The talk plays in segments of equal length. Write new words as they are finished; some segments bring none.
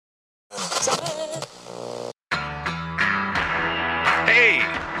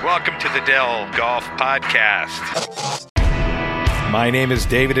welcome to the Dell Golf Podcast. My name is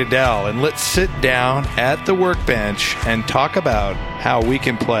David Adell, and let's sit down at the workbench and talk about how we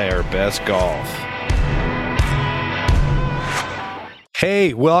can play our best golf.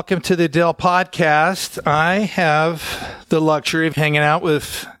 Hey, welcome to the Dell Podcast. I have the luxury of hanging out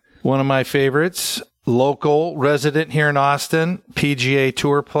with one of my favorites, local resident here in Austin, PGA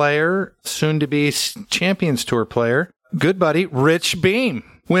Tour player, soon-to-be Champions Tour player, good buddy, Rich Beem.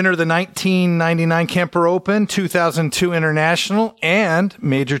 Winner of the 1999 Kemper Open, 2002 International, and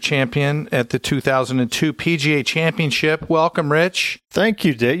major champion at the 2002 PGA Championship. Welcome, Rich. Thank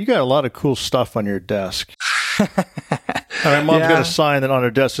you, Dave. You got a lot of cool stuff on your desk. My mom's got a sign that on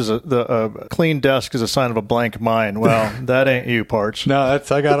her desk is a clean desk is a sign of a blank mind. Well, that ain't you, Parts. No,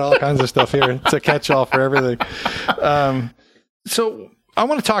 I got all kinds of stuff here. It's a catch-all for everything. So I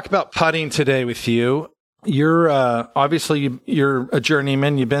want to talk about putting today with you. You're obviously you're a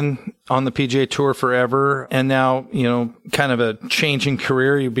journeyman. You've been on the PGA Tour forever, and now kind of a changing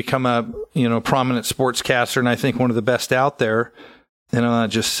career. You become a prominent sportscaster, and I think one of the best out there. And I'm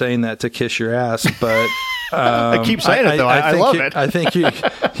not just saying that to kiss your ass, but I keep saying it though. I love it. I think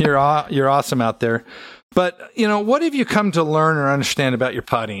you're awesome out there. But what have you come to learn or understand about your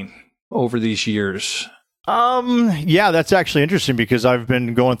putting over these years? Yeah, that's actually interesting because I've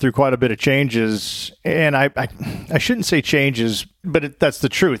been going through quite a bit of changes, and I shouldn't say changes, but that's the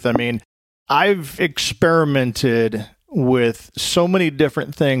truth. I mean, I've experimented with so many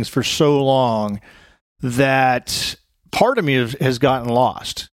different things for so long that part of me has gotten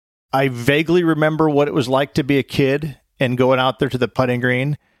lost. I vaguely remember what it was like to be a kid and going out there to the putting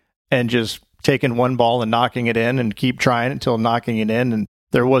green and just taking one ball and knocking it in and keep trying until knocking it in, and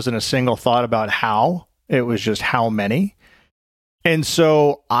there wasn't a single thought about how. It was just how many. And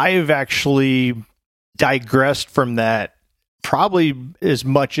so I've actually digressed from that probably as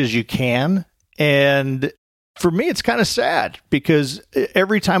much as you can. And for me, it's kind of sad because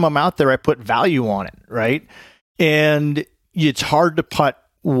every time I'm out there, I put value on it, right? And it's hard to putt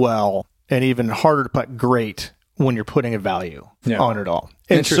well and even harder to putt great when you're putting a value on it all.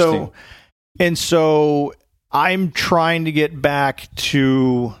 And so I'm trying to get back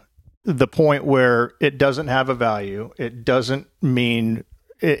to the point where it doesn't have a value. It doesn't mean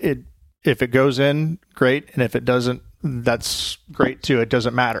it. If it goes in, great. And if it doesn't, that's great too. It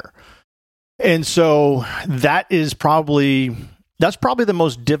doesn't matter. And so that's probably the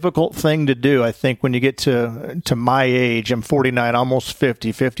most difficult thing to do. I think when you get to my age, I'm 49, almost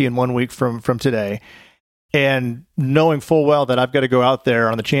 50 in 1 week from today. And knowing full well that I've got to go out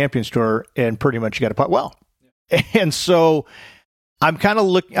there on the Champions Tour and pretty much you got to putt well. And so I'm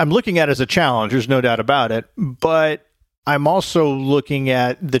looking at it as a challenge. There's no doubt about it. But I'm also looking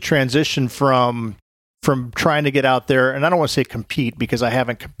at the transition from trying to get out there, and I don't want to say compete because I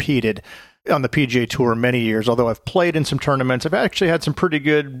haven't competed on the PGA Tour many years, although I've played in some tournaments. I've actually had some pretty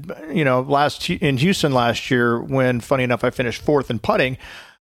good, in Houston last year when, funny enough, I finished fourth in putting.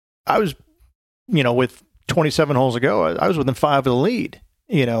 I was, with 27 holes to go, I was within 5 of the lead,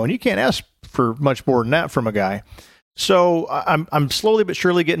 and you can't ask for much more than that from a guy. So I'm slowly but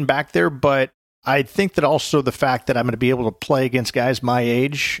surely getting back there, but I think that also the fact that I'm going to be able to play against guys my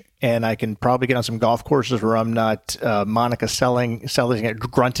age, and I can probably get on some golf courses where I'm not Monica selling it,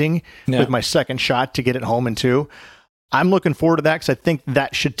 grunting with my second shot to get it home in two. I'm looking forward to that because I think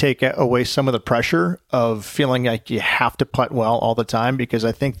that should take away some of the pressure of feeling like you have to putt well all the time, because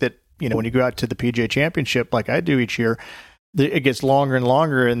I think that, when you go out to the PGA Championship like I do each year, it gets longer and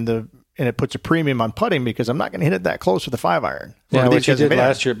longer, and it puts a premium on putting because I'm not going to hit it that close with a 5-iron. Yeah, what you did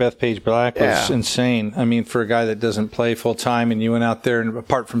last year at Bethpage Black was insane. I mean, for a guy that doesn't play full time, and you went out there, and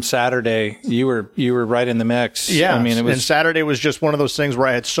apart from Saturday, you were right in the mix. Yeah, I mean, and Saturday was just one of those things where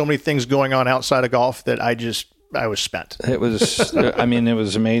I had so many things going on outside of golf that I was spent. It was, it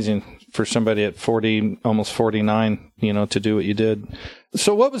was amazing for somebody at 40, almost 49, to do what you did.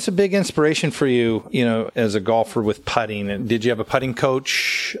 So what was the big inspiration for you, as a golfer with putting? Did you have a putting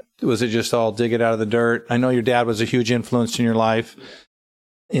coach? Was it just all dig it out of the dirt? I know your dad was a huge influence in your life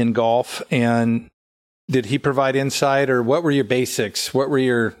in golf. And did he provide insight, or what were your basics? What were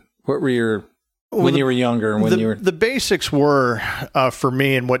your when you were younger? The basics were, for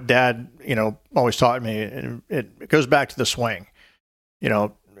me, and what Dad, always taught me, and it goes back to the swing.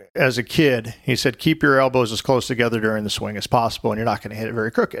 As a kid, he said, keep your elbows as close together during the swing as possible, and you're not going to hit it very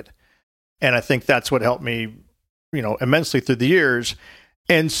crooked. And I think that's what helped me, immensely through the years.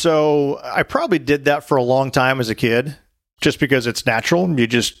 And so I probably did that for a long time as a kid, just because it's natural. You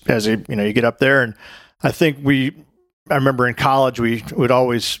just, you get up there, and I think I remember in college, we would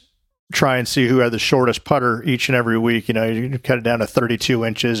always try and see who had the shortest putter each and every week. You cut it down to 32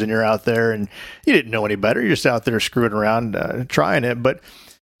 inches and you're out there and you didn't know any better. You're just out there screwing around, trying it. But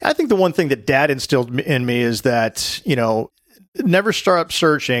I think the one thing that Dad instilled in me is that, never start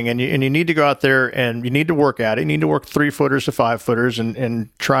searching, and you need to go out there and you need to work at it. You need to work 3-footers to 5-footers and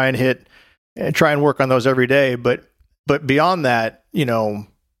try and work on those every day. But beyond that,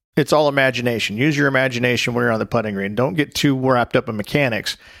 it's all imagination. Use your imagination when you're on the putting green. Don't get too wrapped up in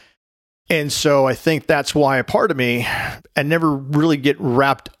mechanics. And so I think that's why a part of me, I never really get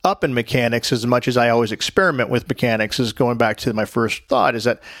wrapped up in mechanics as much as I always experiment with mechanics. Is going back to my first thought, is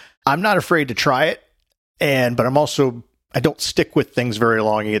that I'm not afraid to try it. But I don't stick with things very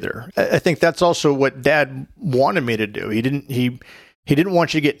long either. I think that's also what Dad wanted me to do. He didn't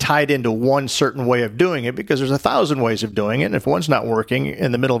want you to get tied into one certain way of doing it, because there's 1,000 ways of doing it. And if one's not working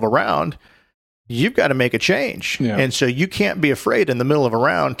in the middle of a round, you've got to make a change. Yeah. And so you can't be afraid in the middle of a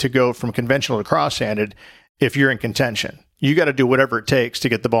round to go from conventional to cross-handed if you're in contention. You got to do whatever it takes to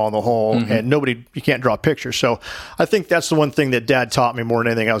get the ball in the hole, and you can't draw pictures. So I think that's the one thing that Dad taught me more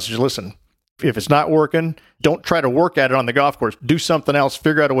than anything else, is listen, if it's not working, don't try to work at it on the golf course. Do something else,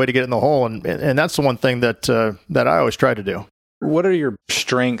 figure out a way to get in the hole. And that's the one thing that I always try to do. What are your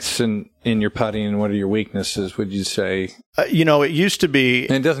strengths in your putting, and what are your weaknesses, would you say? It used to be...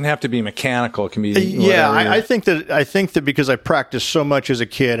 And it doesn't have to be mechanical. It can be... I think that because I practiced so much as a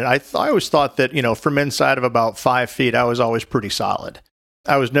kid, and I always thought that, from inside of about 5 feet, I was always pretty solid.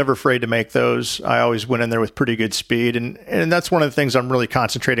 I was never afraid to make those. I always went in there with pretty good speed. And that's one of the things I'm really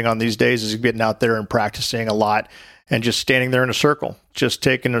concentrating on these days, is getting out there and practicing a lot and just standing there in a circle, just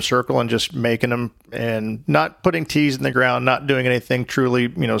taking a circle and just making them, and not putting tees in the ground, not doing anything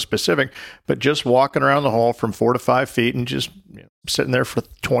truly, specific, but just walking around the hole from 4 to 5 feet and just sitting there for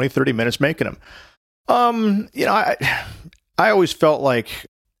 20, 30 minutes making them. I always felt like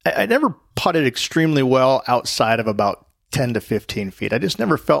I never putted extremely well outside of about 10 to 15 feet. I just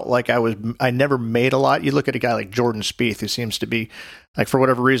never felt like I never made a lot. You look at a guy like Jordan Spieth, who seems to be, like, for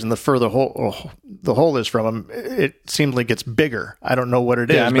whatever reason, the further the hole is from him, it seems like it's bigger. I don't know what it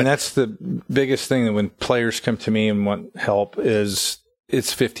is. Yeah, I mean, that's the biggest thing, that when players come to me and want help, is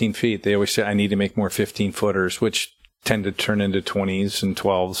it's 15 feet. They always say, I need to make more 15-footers, which tend to turn into 20s and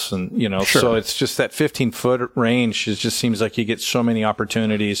 12s. And, Sure. So it's just that 15-foot range. It just seems like you get so many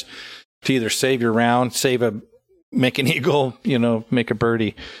opportunities to either save your round, make an eagle, make a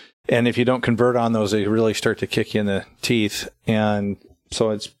birdie. And if you don't convert on those, they really start to kick you in the teeth. And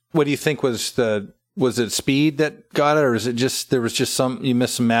so what do you think was it speed that got it, or is it just, there was just you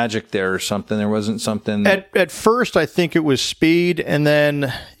missed some magic there or something? There wasn't something. At first, I think it was speed. And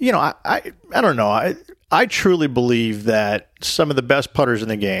then, I don't know. I truly believe that some of the best putters in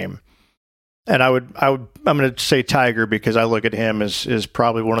the game, and I'm going to say Tiger, because I look at him as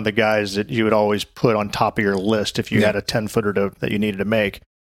probably one of the guys that you would always put on top of your list if you had a 10-footer that you needed to make.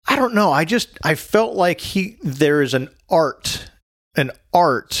 I don't know. I felt like there is an art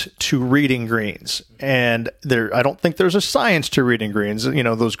to reading greens, and I don't think there's a science to reading greens.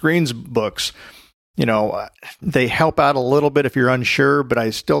 Those greens books, they help out a little bit if you're unsure, but I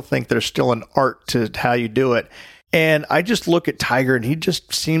still think there's still an art to how you do it. And I just look at Tiger, and he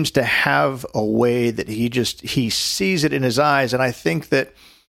just seems to have a way that he sees it in his eyes. And I think that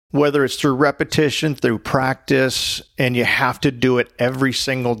whether it's through repetition, through practice, and you have to do it every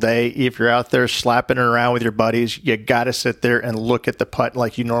single day. If you're out there slapping it around with your buddies, you got to sit there and look at the putt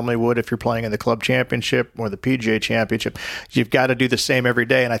like you normally would if you're playing in the club championship or the PGA championship. You've got to do the same every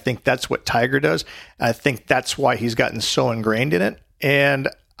day. And I think that's what Tiger does. I think that's why he's gotten so ingrained in it. And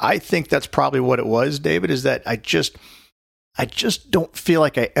I think that's probably what it was, David, is that I just don't feel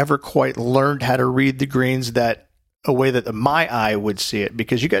like I ever quite learned how to read the greens a way that my eye would see it,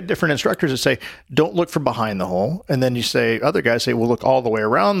 because you got different instructors that say, don't look from behind the hole. And then other guys say, well, look all the way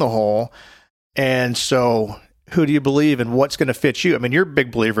around the hole. And so who do you believe, and what's going to fit you? I mean, you're a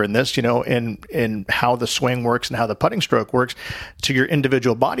big believer in this, in how the swing works and how the putting stroke works to your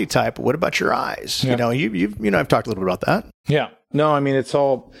individual body type. What about your eyes? Yeah. I've talked a little bit about that. Yeah. No, I mean, it's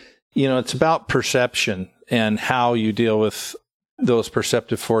all, it's about perception and how you deal with those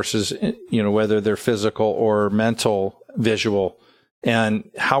perceptive forces, whether they're physical or mental, visual, and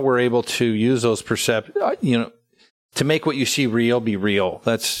how we're able to use those to make what you see real be real.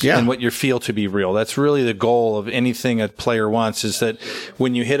 And what you feel to be real. That's really the goal of anything a player wants, is that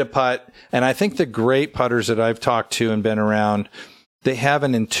when you hit a putt, and I think the great putters that I've talked to and been around, they have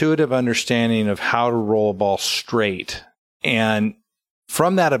an intuitive understanding of how to roll a ball straight. And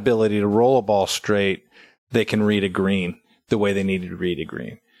from that ability to roll a ball straight, they can read a green the way they needed to read a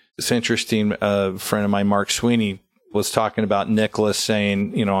green. It's interesting. A friend of mine, Mark Sweeney, was talking about Nicklaus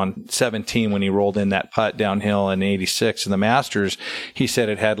saying, on 17 when he rolled in that putt downhill in 86 in the Masters, he said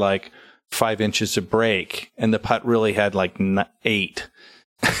it had like 5 inches of break, and the putt really had like 8.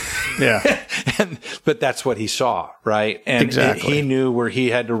 Yeah. But that's what he saw, right? And exactly. He knew where he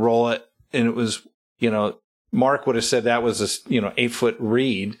had to roll it, and it was, Mark would have said that was a 8-foot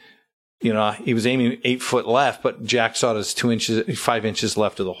reed. He was aiming 8 foot left, but Jack saw it as 5 inches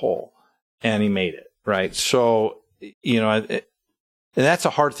left of the hole, and he made it, right? So, and that's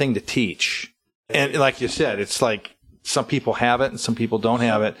a hard thing to teach. And like you said, it's like some people have it and some people don't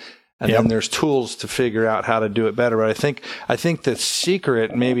have it. And then there's tools to figure out how to do it better. But I think the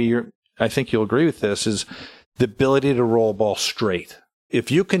secret, I think you'll agree with this, is the ability to roll a ball straight. If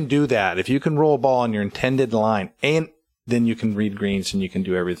you can do that, if you can roll a ball on your intended line, and then you can read greens and you can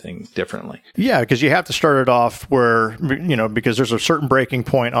do everything differently. Yeah, because you have to start it off where, because there's a certain breaking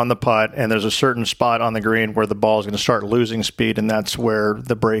point on the putt and there's a certain spot on the green where the ball is going to start losing speed, and that's where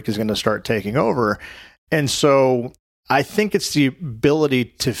the break is going to start taking over. And so I think it's the ability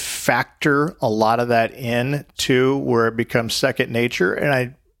to factor a lot of that in too, where it becomes second nature.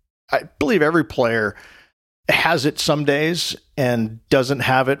 And I believe every player has it some days and doesn't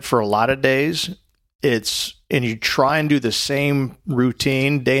have it for a lot of days. And you try and do the same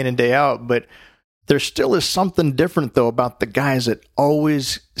routine day in and day out, but there still is something different though about the guys that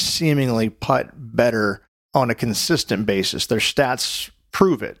always seemingly putt better on a consistent basis. Their stats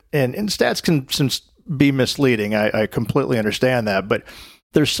prove it. And stats can be misleading. I completely understand that, but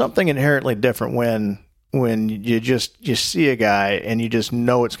there's something inherently different when you see a guy and you just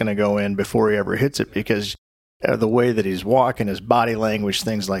know it's going to go in before he ever hits it, because the way that he's walking, his body language,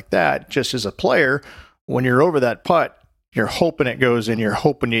 things like that. Just as a player, when you're over that putt, you're hoping it goes in, you're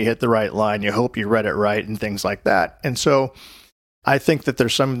hoping you hit the right line, you hope you read it right and things like that. And so I think that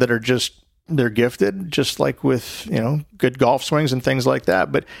there's some that are they're gifted, just like with, good golf swings and things like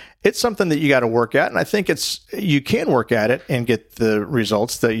that. But it's something that you got to work at. And I think you can work at it and get the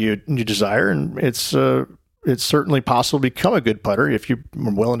results that you desire. And it's certainly possible to become a good putter if you're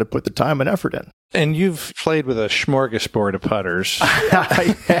willing to put the time and effort in. And you've played with a smorgasbord of putters.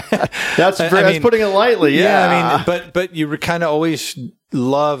 That's putting it lightly. Yeah. But you kind of always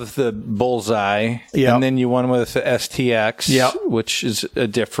love the Bullseye. Yep. And then you won with the STX, yep. which is a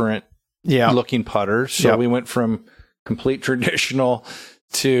different looking putter. So we went from complete traditional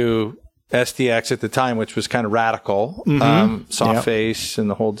to STX at the time, which was kind of radical, soft face and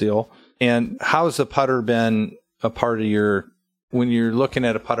the whole deal. And how has the putter been a part of when you're looking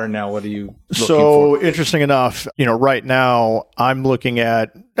at a putter now, what are you looking for? Interesting enough, right now I'm looking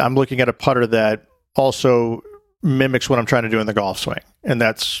at a putter that also mimics what I'm trying to do in the golf swing. And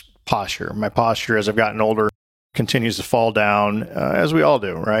that's posture. My posture as I've gotten older continues to fall down, as we all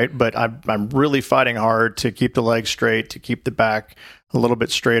do, right? But I'm really fighting hard to keep the legs straight, to keep the back a little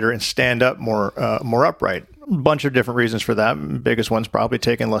bit straighter and stand up more upright. A bunch of different reasons for that. The biggest one's probably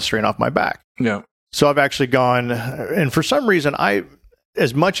taking less strain off my back. Yeah. So I've actually gone, and for some reason,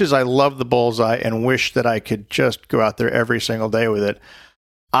 as much as I love the Bullseye and wish that I could just go out there every single day with it,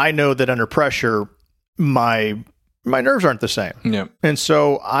 I know that under pressure, my nerves aren't the same. Yeah. And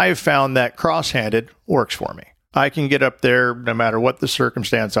so I've found that cross-handed works for me. I can get up there no matter what the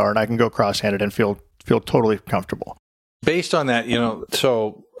circumstance are, and I can go cross-handed and feel totally comfortable. Based on that,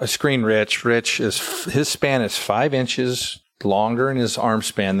 so I screen Rich. His span is 5 inches longer in his arm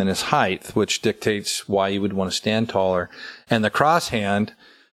span than his height, which dictates why you would want to stand taller. And the crosshand,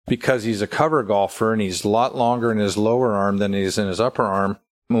 because he's a cover golfer and he's a lot longer in his lower arm than he is in his upper arm.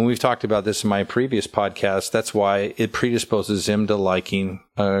 When we've talked about this in my previous podcast, that's why it predisposes him to liking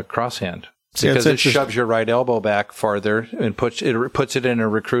a crosshand. Because it shoves your right elbow back farther and puts it in a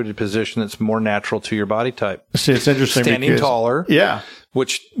recruited position that's more natural to your body type. See, it's interesting. Standing taller. Yeah.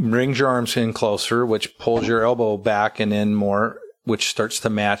 Which brings your arms in closer, which pulls your elbow back and in more, which starts to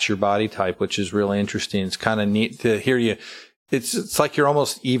match your body type, which is really interesting. It's kind of neat to hear you. It's like you're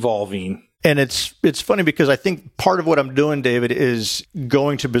almost evolving. And it's funny because I think part of what I'm doing, David, is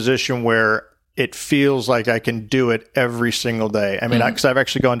going to a position where it feels like I can do it every single day. I mean, because I've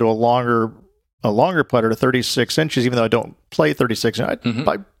actually gone to a longer putter to 36 inches, even though I don't play 36. I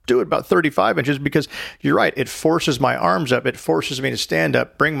do it about 35 inches because you're right. It forces my arms up. It forces me to stand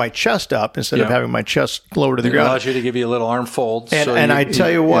up, bring my chest up instead of having my chest lower to the ground. It allows you to give you a little arm fold. And I tell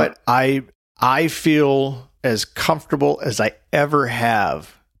you what, I feel as comfortable as I ever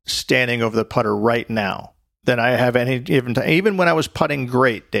have standing over the putter right now than I have even when I was putting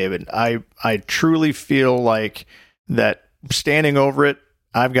great, David. I truly feel like that standing over it,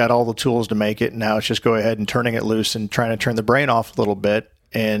 I've got all the tools to make it. Now it's just go ahead and turning it loose and trying to turn the brain off a little bit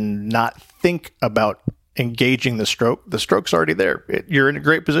and not think about engaging the stroke's already there. You're in a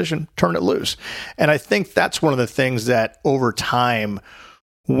great position, turn it loose. And I think that's one of the things that over time,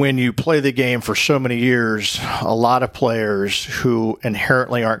 when you play the game for so many years, a lot of players who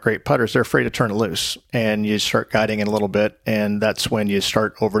inherently aren't great putters, they're afraid to turn it loose, and you start guiding it a little bit, and that's when you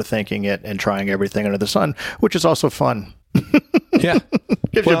start overthinking it and trying everything under the sun, which is also fun. Yeah.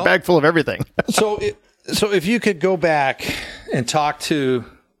 Gives you a bag full of everything. So if you could go back and talk to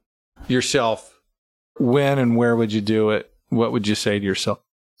yourself, when and where would you do it? What would you say to yourself?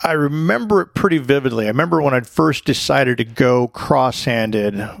 I remember it pretty vividly. I remember when I first decided to go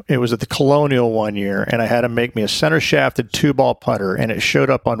cross-handed. It was at the Colonial one year, and I had to make me a center-shafted 2-ball putter, and it showed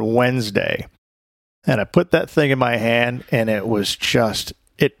up on Wednesday. And I put that thing in my hand, and it was just,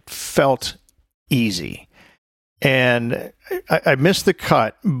 it felt easy. And I missed the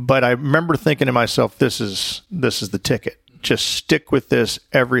cut, but I remember thinking to myself, this is the ticket. Just stick with this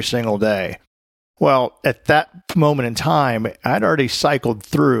every single day. Well, at that moment in time, I'd already cycled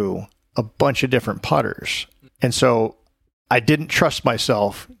through a bunch of different putters. And so I didn't trust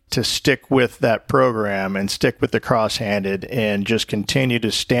myself to stick with that program and stick with the cross-handed and just continue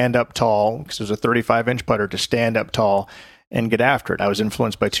to stand up tall, because it was a 35-inch putter, to stand up tall and get after it. I was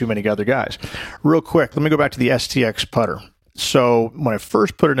influenced by too many other guys. Real quick, let me go back to the STX putter. So when I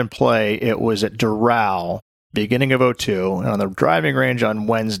first put it in play, it was at Doral, beginning of 2002, and on the driving range on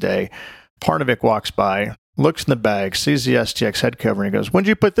Wednesday, Parnevik walks by, looks in the bag, sees the STX head cover, and he goes, "When did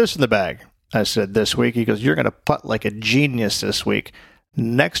you put this in the bag?" I said, "This week." He goes, "You're going to putt like a genius this week.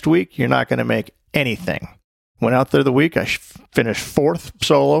 Next week, you're not going to make anything." Went out there the week. I finished 4th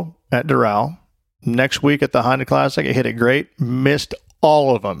solo at Doral. Next week at the Honda Classic, I hit it great. Missed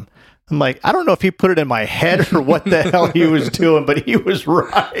all of them. I'm like, I don't know if he put it in my head or what the hell he was doing, but he was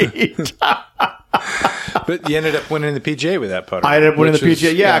right. But you ended up winning the PGA with that putter. I ended up winning the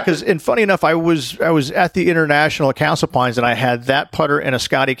PGA, yeah. Because, and funny enough, I was at the International at Council Pines, and I had that putter and a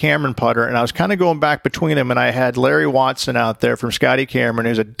Scotty Cameron putter, and I was kind of going back between them, and I had Larry Watson out there from Scotty Cameron,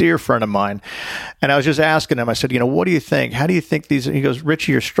 who's a dear friend of mine, and I was just asking him. I said, what do you think? How do you think these? And he goes,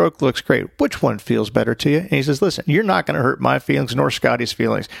 "Richie, your stroke looks great. Which one feels better to you?" And he says, "Listen, you're not going to hurt my feelings nor Scotty's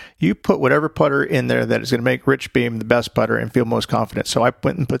feelings. You put whatever putter in there that is going to make Rich Beam the best putter and feel most confident." So I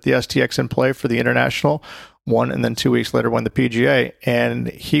went and put the STX in play for the International. Won, and then 2 weeks later won the PGA. And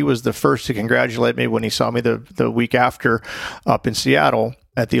he was the first to congratulate me when he saw me the week after up in Seattle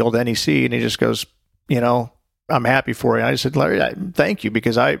at the old NEC. And he just goes, "I'm happy for you." And I said, "Larry, thank you,"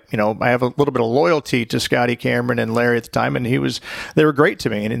 because I have a little bit of loyalty to Scotty Cameron and Larry at the time, and they were great to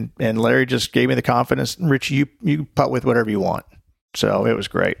me. And Larry just gave me the confidence. "Rich, you putt with whatever you want." So it was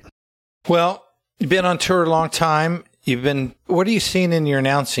great. Well, you've been on tour a long time. What are you seeing in your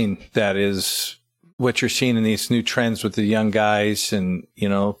announcing that is what you're seeing in these new trends with the young guys and,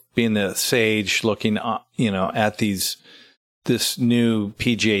 being the sage looking, at this new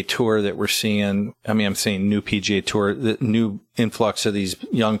PGA Tour that we're seeing? I mean, I'm saying new PGA Tour, the new influx of these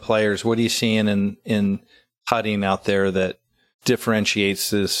young players. What are you seeing in putting out there that differentiates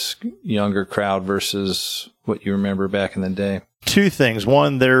this younger crowd versus what you remember back in the day? Two things.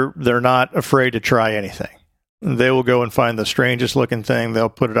 One, they're not afraid to try anything. They will go and find the strangest looking thing. They'll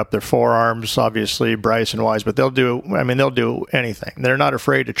put it up their forearms, obviously Bryson wise, but they'll do anything. They're not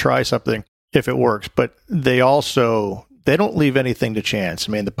afraid to try something if it works, but they don't leave anything to chance.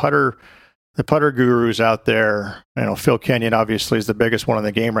 I mean, the putter gurus out there, Phil Kenyon obviously is the biggest one in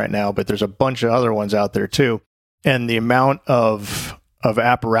the game right now, but there's a bunch of other ones out there too. And the amount of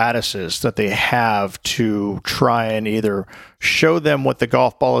apparatuses that they have to try and either show them what the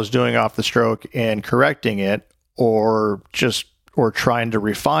golf ball is doing off the stroke and correcting it, or trying to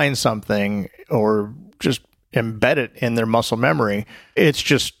refine something, or just embed it in their muscle memory. It's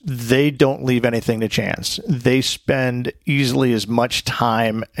just, they don't leave anything to chance. They spend easily as much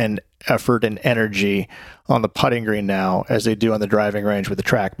time and effort and energy on the putting green now as they do on the driving range with the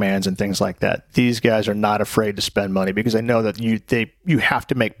TrackMans and things like that. These guys are not afraid to spend money because they know that you have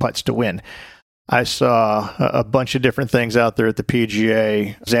to make putts to win. I saw a bunch of different things out there at the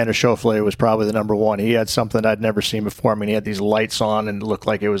PGA. Xander Schauffele was probably the number one. He had something I'd never seen before. I mean, he had these lights on and it looked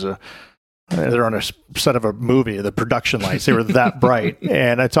like it was they're on a set of a movie, the production lights. They were that bright.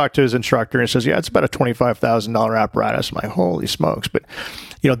 And I talked to his instructor and he says, "Yeah, it's about a $25,000 apparatus." I'm like, holy smokes. But,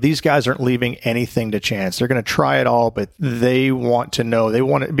 these guys aren't leaving anything to chance. They're going to try it all, but they want to know. They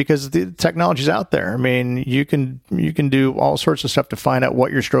want it because the technology's out there. I mean, you can do all sorts of stuff to find out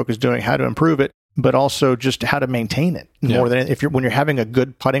what your stroke is doing, how to improve it, but also just how to maintain it. More than when you're having a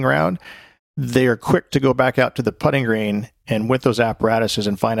good putting round, they are quick to go back out to the putting green and with those apparatuses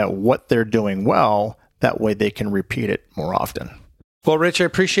and find out what they're doing well. That way they can repeat it more often. Well, Rich, I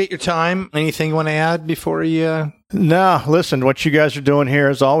appreciate your time. Anything you want to add before you... No, listen, what you guys are doing here,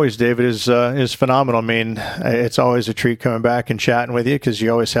 as always, David, is phenomenal. I mean, it's always a treat coming back and chatting with you because you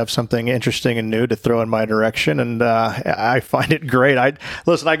always have something interesting and new to throw in my direction, and I find it great. I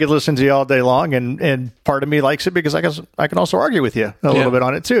could listen to you all day long, and part of me likes it because I can also argue with you a little bit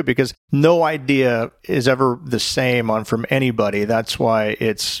on it too, because no idea is ever the same from anybody. That's why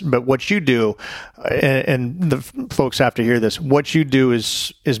but what you do, and the folks have to hear this, what you do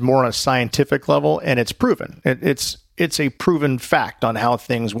is more on a scientific level, and it's proven. It's a proven fact on how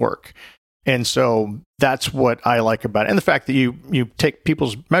things work. And so that's what I like about it. And the fact that you take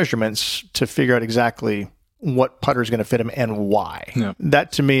people's measurements to figure out exactly what putter is going to fit them and why. Yeah.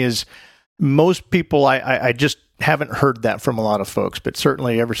 That to me is, most people, I just haven't heard that from a lot of folks, but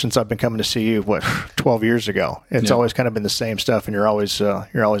certainly ever since I've been coming to see you, 12 years ago, it's always kind of been the same stuff, and you're always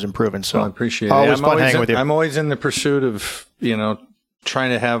improving. So I appreciate it. Always fun hanging with you. I'm always in the pursuit of,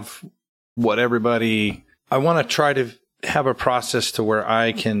 trying to have what everybody... I want to try to have a process to where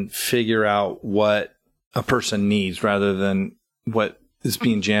I can figure out what a person needs rather than what is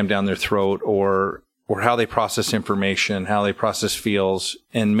being jammed down their throat, or how they process information, how they process feels,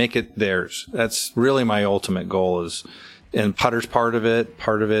 and make it theirs. That's really my ultimate goal and putter's part of it.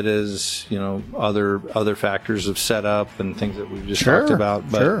 Part of it is, other factors of setup and things that we've just talked about.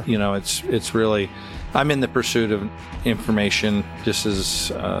 But, it's really, I'm in the pursuit of information, just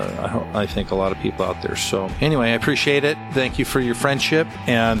as I think a lot of people out there. So anyway, I appreciate it. Thank you for your friendship,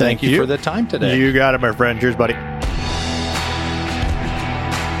 and thank you for the time today. You got it, my friend. Cheers, buddy.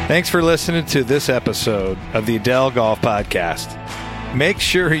 Thanks for listening to this episode of the Edel Golf Podcast. Make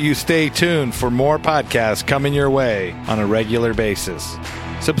sure you stay tuned for more podcasts coming your way on a regular basis.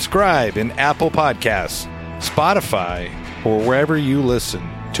 Subscribe in Apple Podcasts, Spotify, or wherever you listen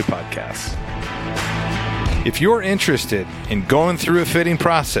to podcasts. If you're interested in going through a fitting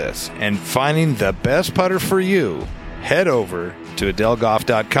process and finding the best putter for you, head over to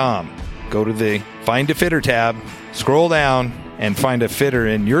edelgolf.com. Go to the Find a Fitter tab, scroll down, and find a fitter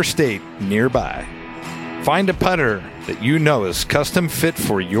in your state nearby. Find a putter that you know is custom fit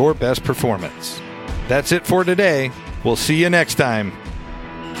for your best performance. That's it for today. We'll see you next time.